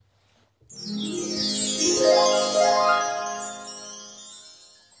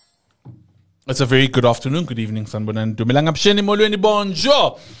It's a very good afternoon, good evening, Sanbonan.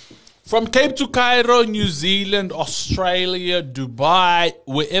 Bonjour. From Cape to Cairo, New Zealand, Australia, Dubai,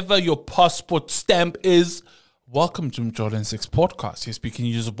 wherever your passport stamp is, welcome to Umjolo Sex Podcast. You're speaking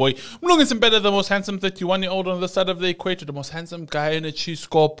to your boy. Mlungu better, the most handsome 31-year-old on the side of the equator, the most handsome guy in a cheese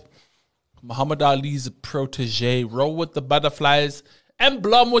scope, Muhammad Ali's protege, roll with the butterflies, and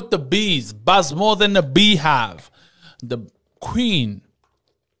blum with the bees, buzz more than a beehive. The queen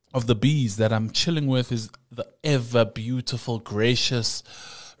of the bees that I'm chilling with is the ever beautiful, gracious,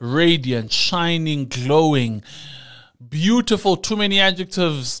 radiant, shining, glowing, beautiful, too many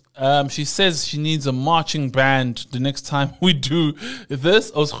adjectives. She says she needs a marching band the next time we do this.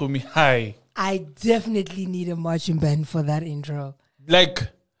 Oskumi, hi. I definitely need a marching band for that intro. Like,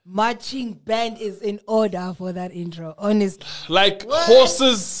 marching band is in order for that intro, honestly. Like what?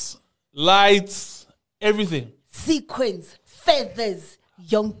 Horses, lights, everything. Sequins, feathers,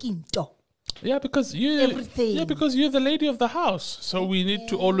 yonkinto. Yeah, because you're the lady of the house. So we need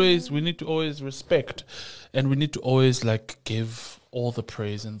to always respect, and we need to always give all the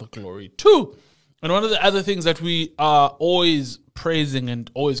praise and the glory too. And one of the other things that we are always praising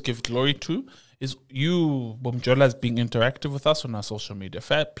and always give glory to is you, Umjolo, as being interactive with us on our social media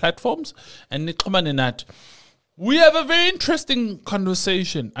platforms. And in that, we have a very interesting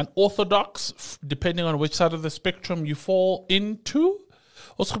conversation, an orthodox, depending on which side of the spectrum you fall into.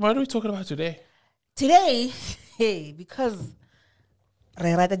 Also, what are we talking about today? Today, because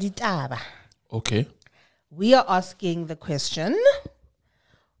okay, we are asking the question: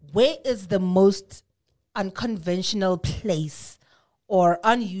 where is the most unconventional place or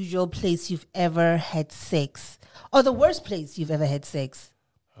unusual place you've ever had sex, or the worst place you've ever had sex?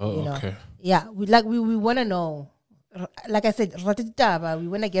 Okay. Yeah, we want to know. Like I said, we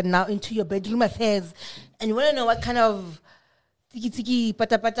want to get now into your bedroom affairs, and we want to know what kind of tiki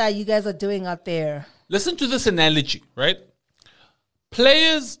pata you guys are doing out there. Listen to this analogy, right?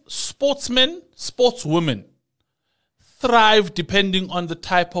 Players, sportsmen, sportswomen thrive depending on the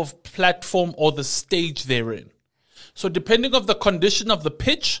type of platform or the stage they're in. So depending on the condition of the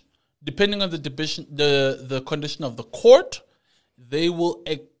pitch, depending on the condition of the court, they will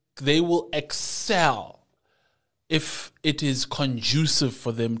excel if it is conducive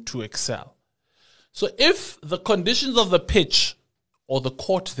for them to excel. So if the conditions of the pitch or the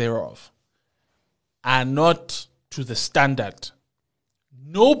court thereof are not to the standard,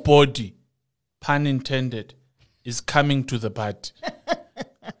 nobody, pun intended, is coming to the party.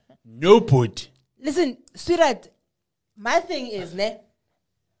 Nobody. Listen, sweetheart, my thing is,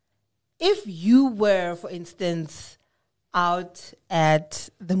 if you were, for instance, out at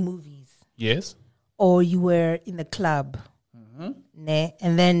the movies. Yes. Or you were in the club. And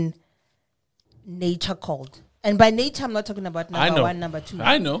then nature called. And by nature, I'm not talking about number 1, number 2.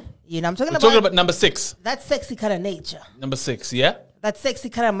 I know. I'm talking about number 6. That sexy kind of nature. Number 6, yeah? That sexy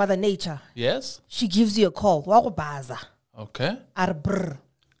kind of mother nature. Yes. She gives you a call. Okay.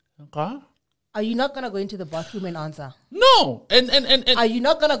 Okay. Are you not going to go into the bathroom and answer? No. And are you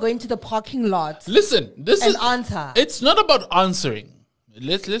not going to go into the parking lot? Listen, answer? It's not about answering.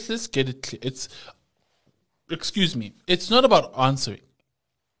 Let's get it clear. It's not about answering.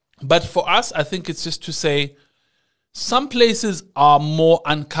 But for us, I think it's just to say some places are more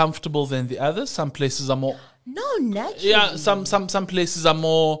uncomfortable than the others. Some places are more... No, naturally. Yeah, some places are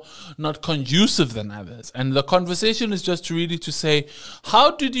more not conducive than others. And the conversation is just really to say,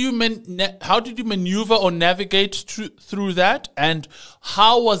 how did you maneuver or navigate through that? And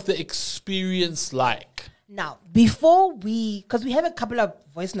how was the experience like? Now, because we have a couple of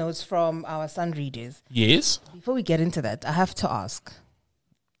voice notes from our son readers. Yes. Before we get into that, I have to ask,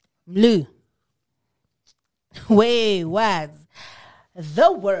 Mlu, where was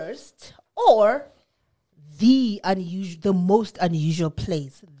the worst or the most unusual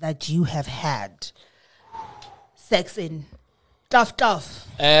place that you have had sex in? Tough.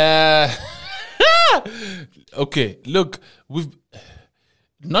 Okay, look, we've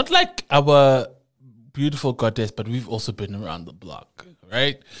not like our beautiful goddess, but we've also been around the block,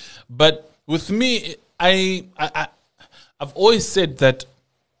 right? But with me, I've always said that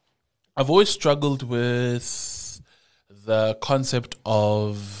I've always struggled with the concept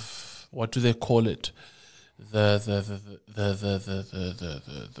of, what do they call it? The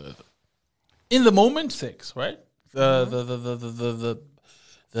in the moment sex, right? The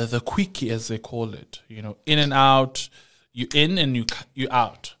quickie, as they call it, in and out. You in and you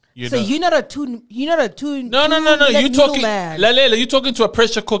out. You're not a two. No. You're talking, Lalela. You're talking to a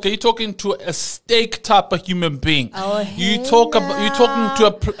pressure cooker. You're talking to a steak type of human being. You're talking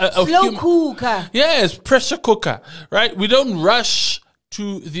to a slow cooker. Yes, pressure cooker. Right. We don't rush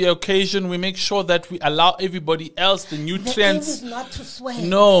to the occasion. We make sure that we allow everybody else the The aim nutrients. is not to sweat.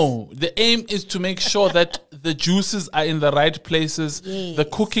 No, the aim is to make sure that the juices are in the right places, Yes. the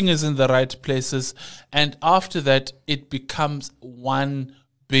cooking is in the right places, and after that, it becomes one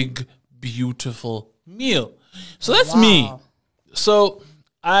big, beautiful meal. So that's me. Wow. So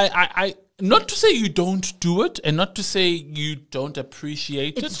I not to say you don't do it, and not to say you don't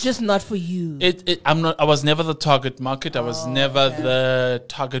appreciate it. It's just not for you. I was never the target market. I was never the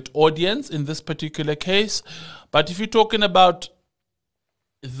target audience in this particular case. But if you're talking about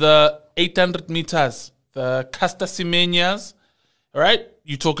the 800 meters, the Caster Semenias, right?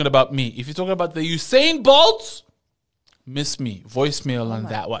 You're talking about me. If you're talking about the Usain Bolts, miss me. Voicemail on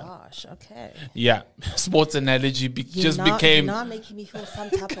that one. Gosh, okay. Yeah, sports analogy became. You're not making me feel some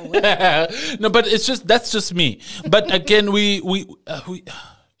type of way. No, but that's just me. But again, we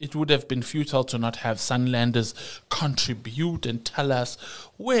it would have been futile to not have Sunlanders contribute and tell us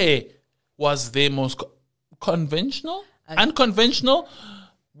where was their most conventional, unconventional,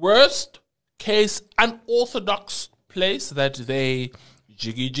 worst case, unorthodox place that they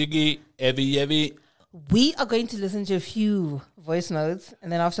jiggy, heavy. We are going to listen to a few voice notes, and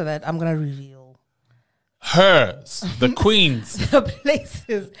then after that, I'm going to reveal hers, the queen's. the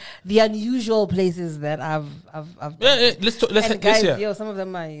places, the unusual places that I've Yeah, let's and guys, hear. some of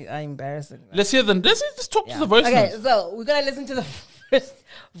them are embarrassing. Let's hear them. Let's talk to the voice Okay, notes. so we're gonna listen to the first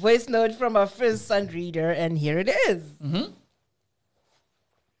voice note from our first Sun reader, and here it is.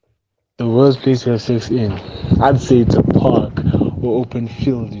 The worst place to have sex in, I'd say it's a park or open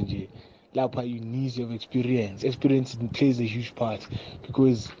field. Lapha, you need to have experience. Experience plays a huge part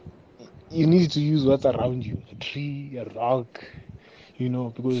because you need to use what's around you, a tree, a rock,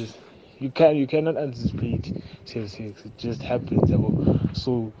 because you cannot anticipate to have sex. It just happens.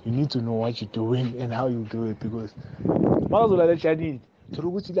 So you need to know what you're doing and how you do it because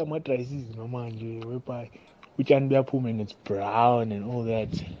and it's brown and all that.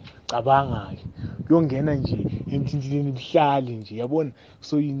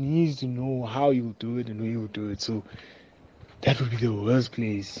 So you need to know how you do it and where you do it. So that would be the worst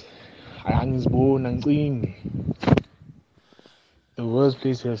place. The worst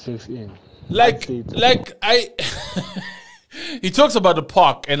place to have sex in. He talks about a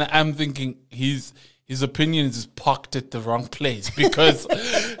park, and I'm thinking his opinion is parked at the wrong place because,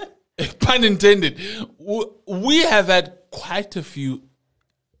 pun intended, we have had quite a few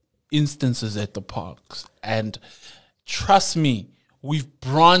instances at the parks, and trust me, we've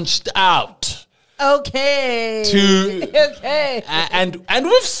branched out. Okay. Okay. And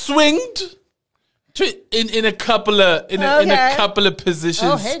we've swinged in a couple of in a couple of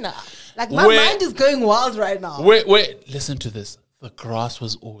positions. Oh, hey now. Like my mind is going wild right now. Wait, listen to this. The grass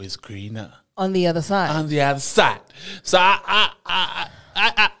was always greener On the other side. on the other side. So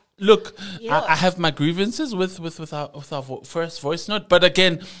I look, I have my grievances with our first voice note, but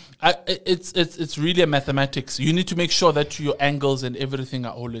again, it's really a mathematics. You need to make sure that your angles and everything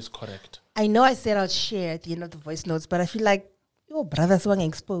are always correct. I know I said I'll share at the end of the voice notes, but I feel like your brother's one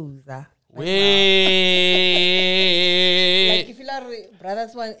exposed. Wait. Like if you like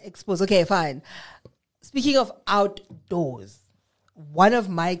brothers one exposed. Okay, fine. Speaking of outdoors, one of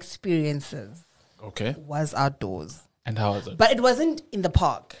my experiences was outdoors. And how was it? But it wasn't in the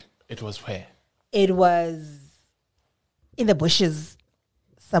park. It was where? It was in the bushes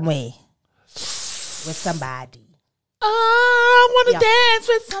somewhere with somebody. I want to dance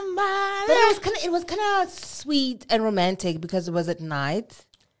with somebody. But it was kind of sweet and romantic because it was at night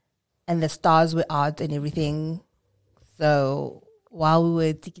and the stars were out and everything. So while we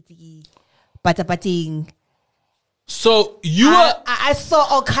were tiki patapating, so I saw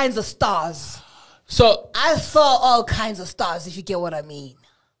all kinds of stars. So I saw all kinds of stars, if you get what I mean.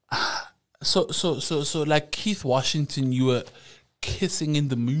 So like Keith Washington, you were kissing in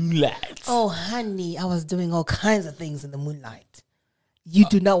the moonlight. Oh, honey, I was doing all kinds of things in the moonlight. You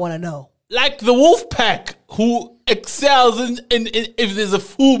do not want to know. Like the wolf pack who excels in if there's a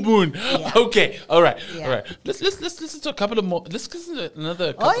full moon. Yeah. Okay, all right. Yeah. Let's listen to a couple of more. Let's listen to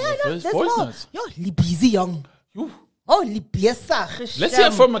another couple of voice notes. You're busy, young. You. Oh, let's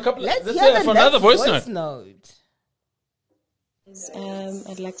hear from a couple. Let's hear from another voice note.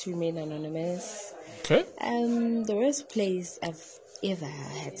 I'd like to remain anonymous. Okay. The worst place I've ever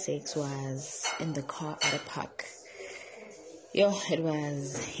had sex was in the car at a park. It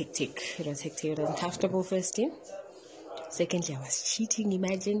was hectic. It was uncomfortable firstly. Secondly, I was cheating,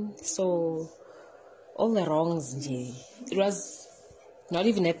 imagine. So, all the wrongs. It was not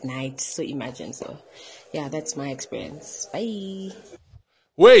even at night, so imagine. So, yeah, that's my experience. Bye.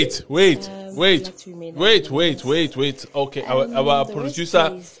 Wait. Wait, like to remain wait. anonymous. Okay, The worst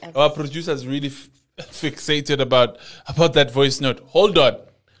place I've- our producer is really fixated about that voice note. Hold on.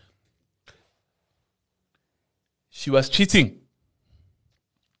 She was cheating.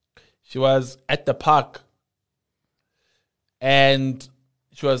 She was at the park, and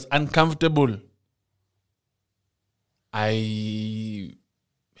she was uncomfortable. I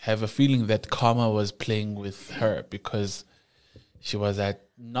have a feeling that karma was playing with her because she was at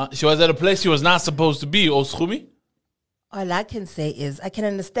a place she was not supposed to be. Oschumi? All I can say is I can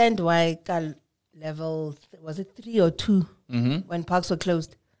understand why level, was it 3 or 2 when parks were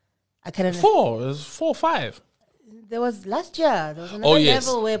closed? I can understand. 4. It was 4, 5. There was last year. There was another yes.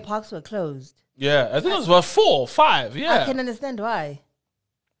 level where parks were closed. Yeah, I think it was about 4, 5. Yeah. I can understand why.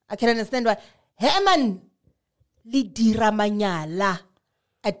 Hey man, lidira manyala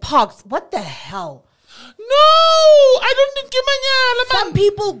at parks. What the hell? No, I don't think Kimanyala, Some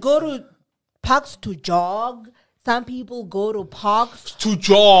people go to parks to jog. Some people go to parks to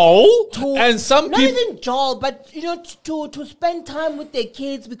Joel, and some not people. even jog, but to spend time with their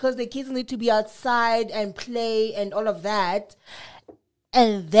kids because their kids need to be outside and play and all of that.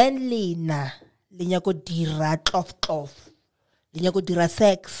 And then Lina go dira tlof. Lina go dira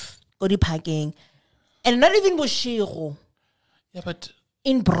sex, go di parking, and not even boshigo. Yeah, but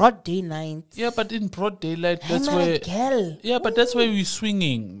in broad daylight. Yeah, but in broad daylight, Hey, that's man, where. girl. Yeah, but that's where we're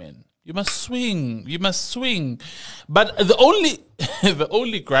swinging, man. You must swing. You must swing. But the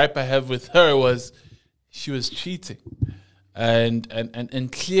only gripe I have with her was she was cheating, and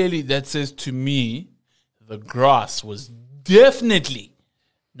clearly that says to me the grass was definitely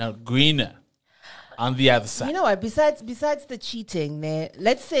not greener on the other side. You know what? Besides the cheating,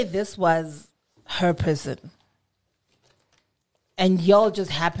 let's say this was her person, and y'all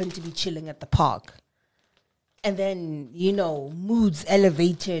just happened to be chilling at the park. And then, moods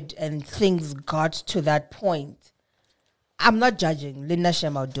elevated and things got to that point. I'm not judging. Linda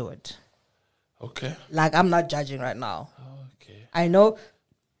Shem, I'll do it. Okay. Like, I'm not judging right now. Okay. I know,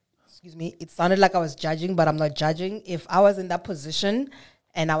 it sounded like I was judging, but I'm not judging. If I was in that position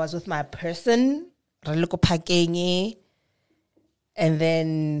and I was with my person, and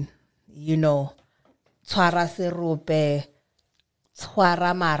then, Twara serupe,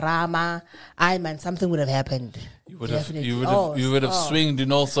 Twara marama, man, something would have happened. You would have swinged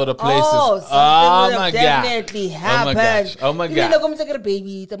in all sort of places. Something would have my definitely God. happened. Oh my God.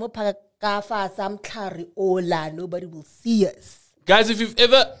 Baby, nobody will see us. Guys, if you've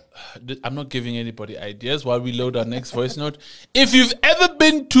ever, I'm not giving anybody ideas while we load our next voice note. If you've ever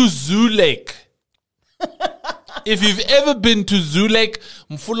been to Zoo Lake,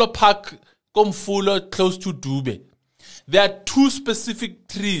 Mfulo Park, Komfulo, close to Dube, there are 2 specific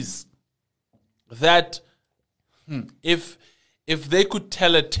trees that, if they could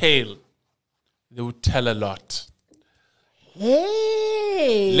tell a tale, they would tell a lot.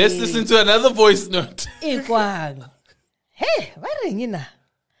 Hey. Let's listen to another voice note. Ikwang. Hey, what are you now?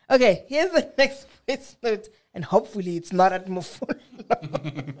 Okay, here's the next voice note, and hopefully it's not at Mufula.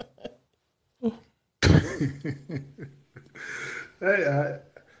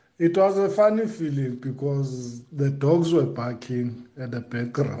 It was a funny feeling because the dogs were barking at the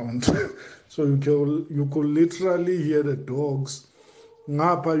background. So you could literally hear the dogs.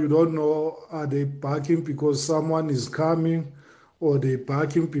 Ngapa, you don't know, are they barking because someone is coming, or they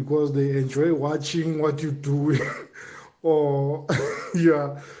barking because they enjoy watching what you're doing, or you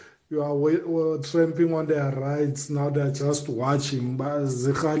are tramping on their rides, now they're just watching.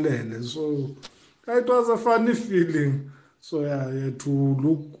 So it was a funny feeling. So yeah, you had to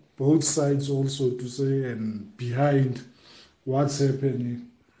look both sides also to say and behind what's happening.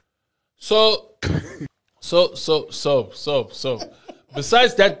 So,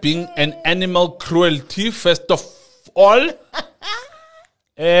 besides that being an animal cruelty, first of all,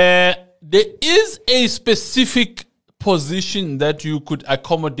 there is a specific position that you could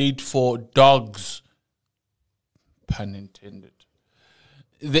accommodate for dogs. Pun intended.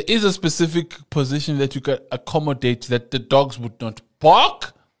 There is a specific position that you could accommodate that the dogs would not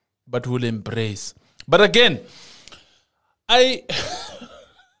bark, but will embrace. But again, I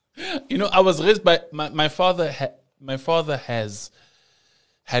was raised by my father. My father has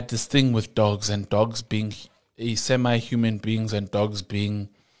had this thing with dogs, and dogs being semi-human beings, and dogs being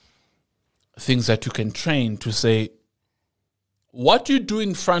things that you can train to say, what you do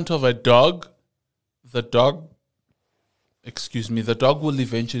in front of a dog, the dog will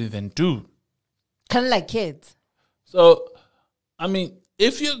eventually then do. Kind of like kids. So, I mean,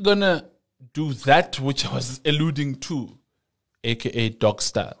 if you're going to do that, which I was alluding to, aka dog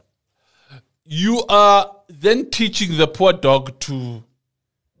style, you are then teaching the poor dog to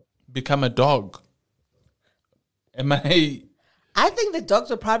become a dog? Am I? I think the dogs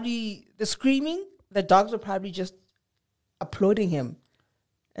were probably the screaming. The dogs were probably just applauding him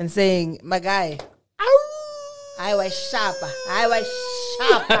and saying, "My guy, I was sharper. I was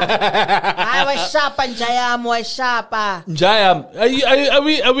sharper. I was sharper. Njayam was sharper." Njayam,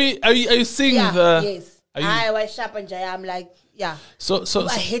 are you seeing the? Yes. I was sharper. Njayam, like So you are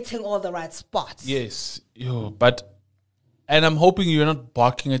hitting all the right spots. yes, and I'm hoping you're not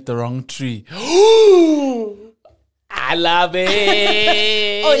barking at the wrong tree. I love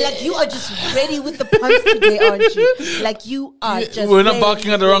it. Oh, like you are just ready with the puns today, aren't you? Like you are just. We're not ready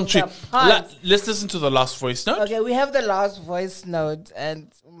barking at the wrong with tree. puns. Let's listen to the last voice note. Okay, we have the last voice note,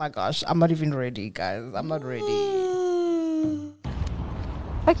 and oh my gosh, I'm not even ready, guys. I'm not ready.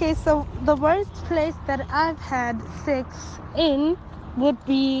 Okay, so the worst place that I've had sex in would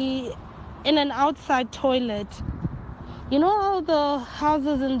be in an outside toilet. You know how the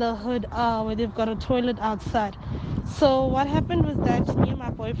houses in the hood are where they've got a toilet outside? So what happened was that me and my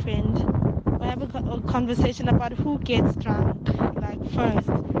boyfriend were having a conversation about who gets drunk, like first.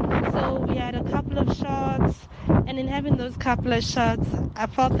 So we had a couple of shots, and in having those couple of shots, I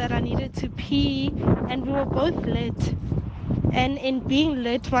felt that I needed to pee, and we were both lit. And in being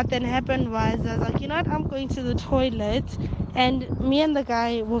lit, what then happened was I was like, you know what, I'm going to the toilet. And me and the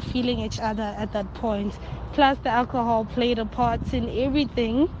guy were feeling each other at that point. Plus the alcohol played a part in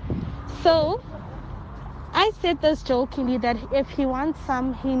everything. So I said this jokingly that if he wants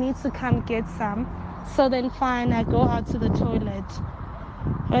some, he needs to come get some. So then fine, I go out to the toilet.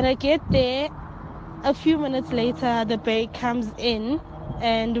 When I get there, a few minutes later, the bae comes in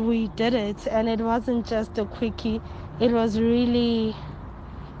and we did it. And it wasn't just a quickie. It was really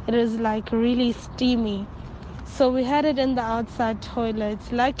steamy. So we had it in the outside toilet.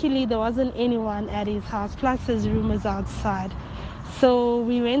 Luckily, there wasn't anyone at his house. Plus, his room is outside. So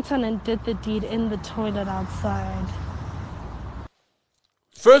we went on and did the deed in the toilet outside.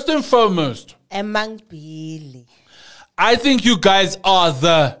 First and foremost, Emang Billy. I think you guys are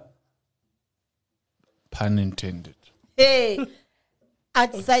the pun intended. Hey,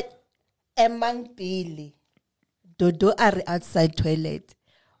 outside Emang Billy. Dodo are outside toilet.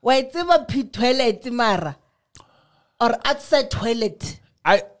 Wait, toilet, Mara. Or outside toilet.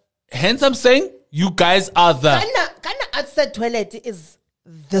 Hence I'm saying you guys are the. Kind of outside toilet is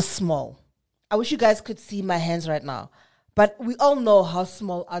this small. I wish you guys could see my hands right now. But we all know how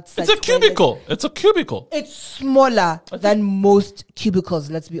small outside It's a toilet. cubicle. It's a cubicle. It's smaller than most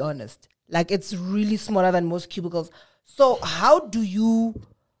cubicles, let's be honest. Like, it's really smaller than most cubicles. So how do you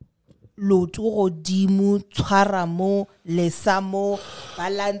loto godimo tshwara mo lesa mo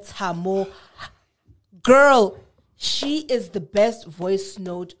balantsha mo? Girl, she is the best voice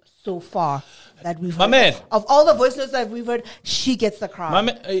note so far that we've heard. Mamel. Of all the voice notes that we've heard, she gets the crown.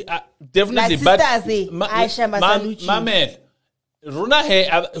 Definitely, My but sister Aisha Masalucci. Mamel, Runa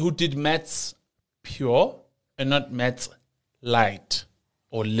here who did maths pure and not maths light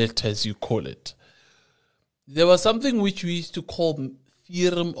or lit as you call it. There was something which we used to call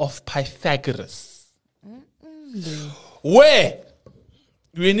theorem of Pythagoras, where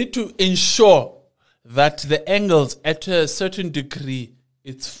we need to ensure that the angles at a certain degree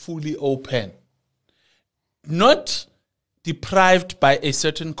it's fully open, not deprived by a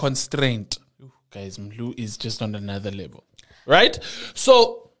certain constraint. Ooh, guys, Mlu is just on another level, right?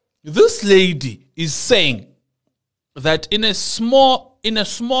 So this lady is saying that in a small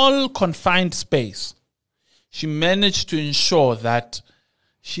confined space, she managed to ensure that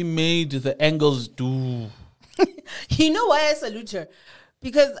she made the angles do. You know why I salute her?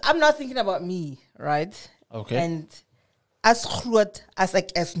 Because I'm not thinking about me, right? Okay. And as groot as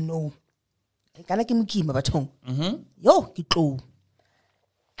ek as no. Yo,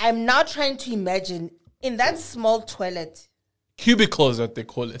 I'm now trying to imagine in that small toilet, Cubicles, that they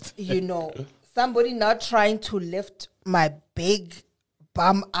call it. you know, somebody now trying to lift my big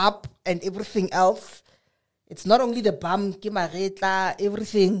bum up and everything else. It's not only the bum,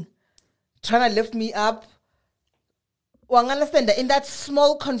 everything, trying to lift me up. Well, I understand that in that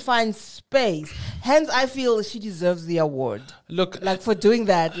small confined space, hence I feel she deserves the award. Look, Like for doing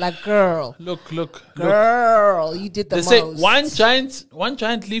that, like girl, look. girl, you did the They most. say one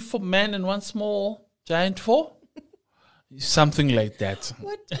giant leap for man and one small giant for something like that.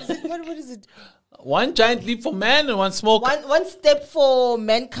 What is it? What is it? One giant leap for man and one small. One step for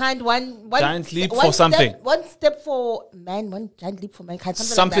mankind, one Giant leap one for something. One step for man, one giant leap for mankind.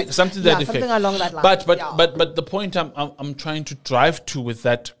 Something like to that yeah, effect. something along that line. But Yeah. but the point I'm trying to drive to with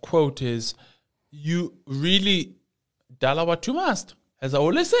that quote is, you really dollar what you must, as I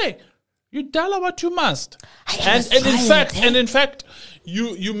always say. You dollar what you must, and in fact,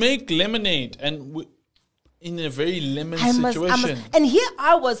 you make lemonade and in a very lemon situation. And here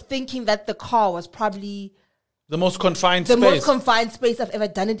I was thinking that the car was probably the most confined the space. most confined space I've ever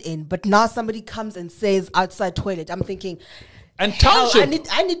done it in. But now somebody comes and says outside toilet. I'm thinking, and township.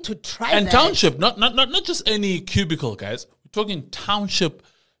 I need to try and that. township, not just any cubicle, guys. We're talking township.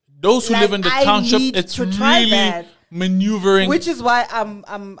 Those who live in the I township, need it's to try really that. maneuvering. Which is why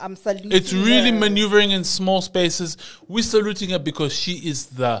I'm saluting. It's really her. maneuvering in small spaces. We're saluting her because she is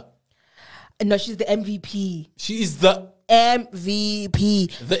the. No, she's the MVP. She is the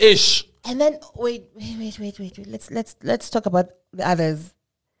MVP. The ish. And then wait. Let's talk about the others.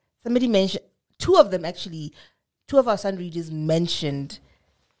 Somebody mentioned two of them actually. Two of our sun readers mentioned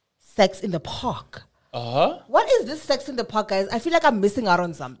sex in the park. What is this sex in the park, guys? I feel like I'm missing out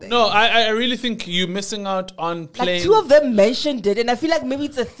on something. No, I really think you're missing out on playing. Like two of them mentioned it, and I feel like maybe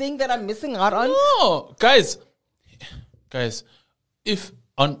it's a thing that I'm missing out on. No, guys, if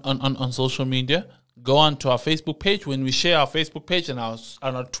on social media, go on to our Facebook page. When we share our Facebook page and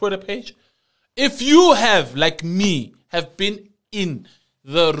our Twitter page, if you have, like me, have been in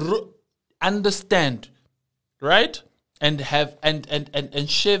the understand, right, and have and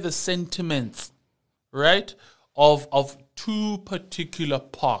share the sentiments, right, of two particular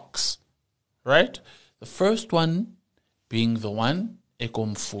parks, right. The first one being the one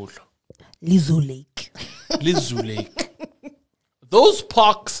eKomfulo, Lizu Lake. Lizu Lake. Those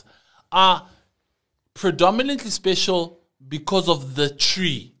parks are predominantly special because of the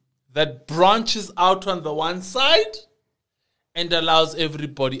tree that branches out on the one side and allows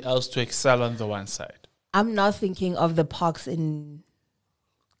everybody else to excel on the one side. I'm now thinking of the parks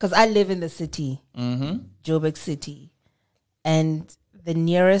because I live in the city, Joburg City, and the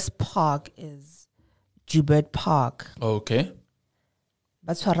nearest park is Joburg Park. Okay.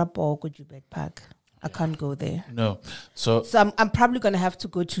 Joburg Park. I can't go there. No. So I'm probably going to have to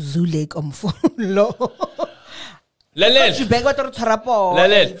go to Zoo Lake Umfolo. It's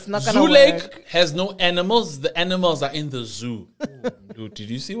not gonna Zoo Lake work. has no animals. The animals are in the zoo. Dude,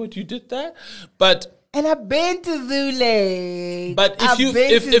 did you see what you did there? And I've been to Zoo Lake. But if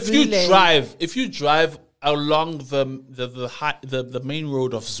you drive along the main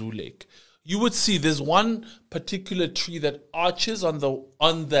road of Zoo Lake, you would see there's one particular tree that arches on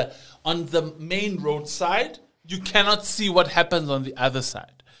the main road side. You cannot see what happens on the other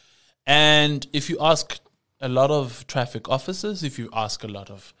side. And if you ask a lot of traffic officers, if you ask a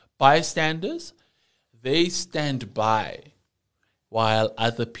lot of bystanders, they stand by while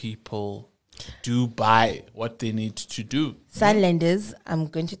other people do by what they need to do. Sunlanders, I'm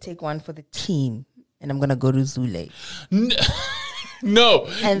going to take one for the team, and I'm going to go to Zoo Lake. No.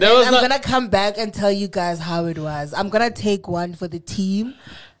 And then I'm going to come back and tell you guys how it was. I'm going to take one for the team.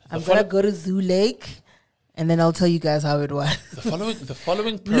 I'm going to go to Zoo Lake, and then I'll tell you guys how it was. The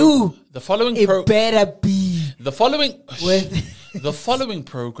following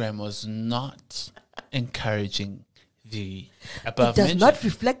program was not encouraging the above It does not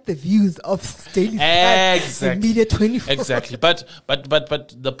reflect the views of Daily Sun and Media 24. Exactly. But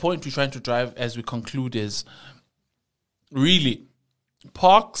the point we're trying to drive as we conclude is really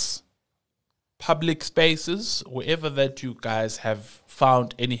parks, public spaces, wherever that you guys have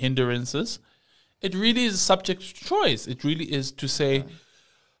found any hindrances, it really is a subject to choice. It really is to say,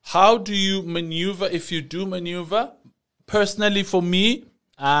 how do you maneuver if you do maneuver? Personally, for me,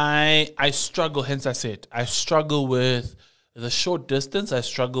 I struggle, hence I said, I struggle with the short distance. I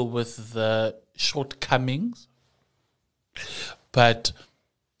struggle with the shortcomings. But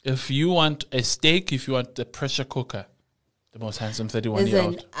if you want a steak, if you want a pressure cooker, the most handsome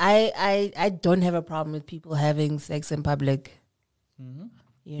 31-year-old. I don't have a problem with people having sex in public.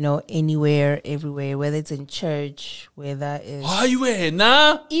 You know, anywhere, everywhere, whether it's in church, whether it's... Are you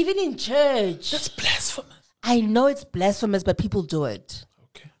nah? Even in church. That's blasphemous. I know it's blasphemous, but people do it.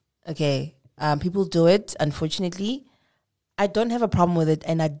 Okay. People do it, unfortunately. I don't have a problem with it,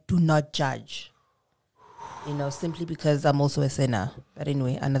 and I do not judge. You know, simply because I'm also a sinner. But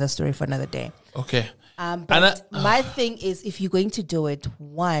anyway, another story for another day. Okay. But my thing is, if you're going to do it, if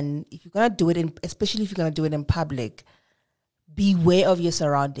you're going to do it, especially if you're going to do it in public, beware of your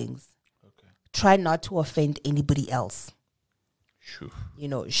surroundings. Okay. Try not to offend anybody else. Sure. You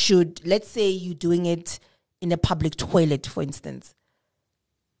know, let's say you're doing it in a public toilet, for instance,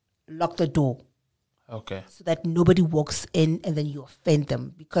 lock the door. Okay. So that nobody walks in and then you offend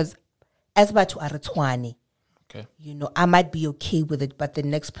them. Because as batu aratwane, okay, you know, I might be okay with it, but the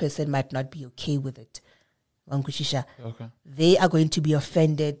next person might not be okay with it. Okay. They are going to be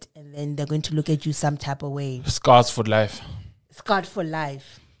offended, and then they're going to look at you some type of way. Scars for life. Scarred for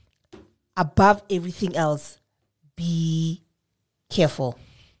life. Above everything else, be careful.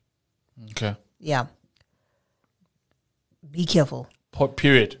 Okay. Yeah. Be careful.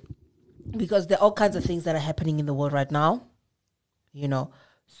 Period. Because there are all kinds of things that are happening in the world right now. You know.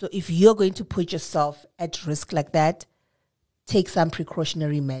 So if you're going to put yourself at risk like that, take some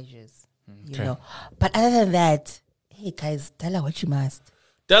precautionary measures. You know. But other than that, hey guys, tell her what you must.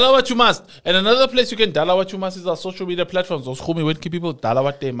 Tell her what you must. And another place you can tell her what you must is our social media platforms. Those homie, when can people tell her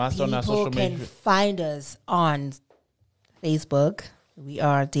what they must on our social People media? can find us on Facebook. We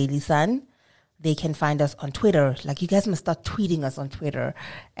are Daily Sun. They can find us on Twitter. Like, you guys must start tweeting us on Twitter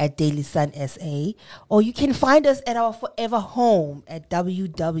at Daily Sun SA. Or you can find us at our forever home at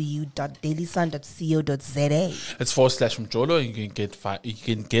www.dailysun.co.za. It's /Umjolo. You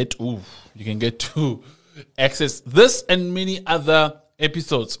can get to access this and many other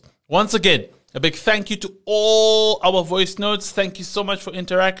episodes. Once again, a big thank you to all our voice notes. Thank you so much for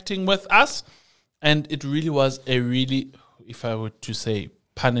interacting with us. And it really was if I were to say,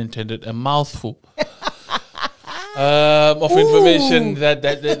 pun intended, a mouthful of information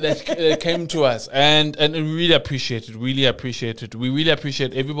that came to us, and we really appreciate it. We really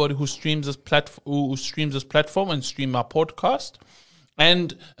appreciate everybody who streams this platform and stream our podcast.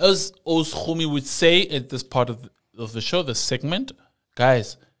 And as Khumi would say at this part of the show, this segment,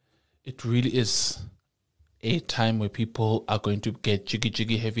 guys, it really is a time where people are going to get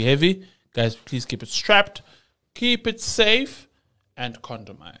jiggy, heavy. Guys, please keep it strapped, keep it safe, and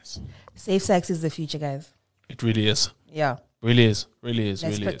condomize. Safe sex is the future, guys. It really is. Yeah. Really is.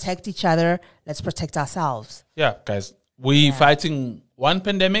 Let's protect each other. Let's protect ourselves. Yeah, guys. We fighting one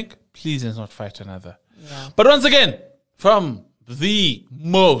pandemic. Please let's not fight another. Yeah. But once again, from the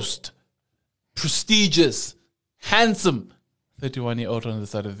most prestigious, handsome 31-year-old on the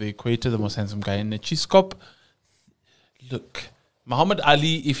side of the equator, the most handsome guy in the Chiscop. Look, Muhammad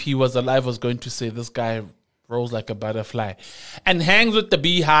Ali, if he was alive, was going to say this guy rolls like a butterfly and hangs with the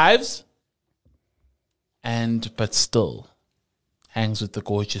beehives, but still hangs with the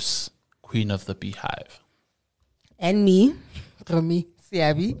gorgeous queen of the beehive. And me, Romy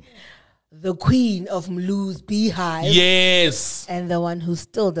Siabi, the queen of Mlu's beehive. Yes. And the one who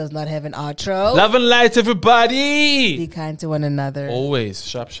still does not have an outro. Love and light, everybody. Be kind to one another. Always.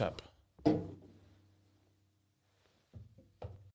 Sharp.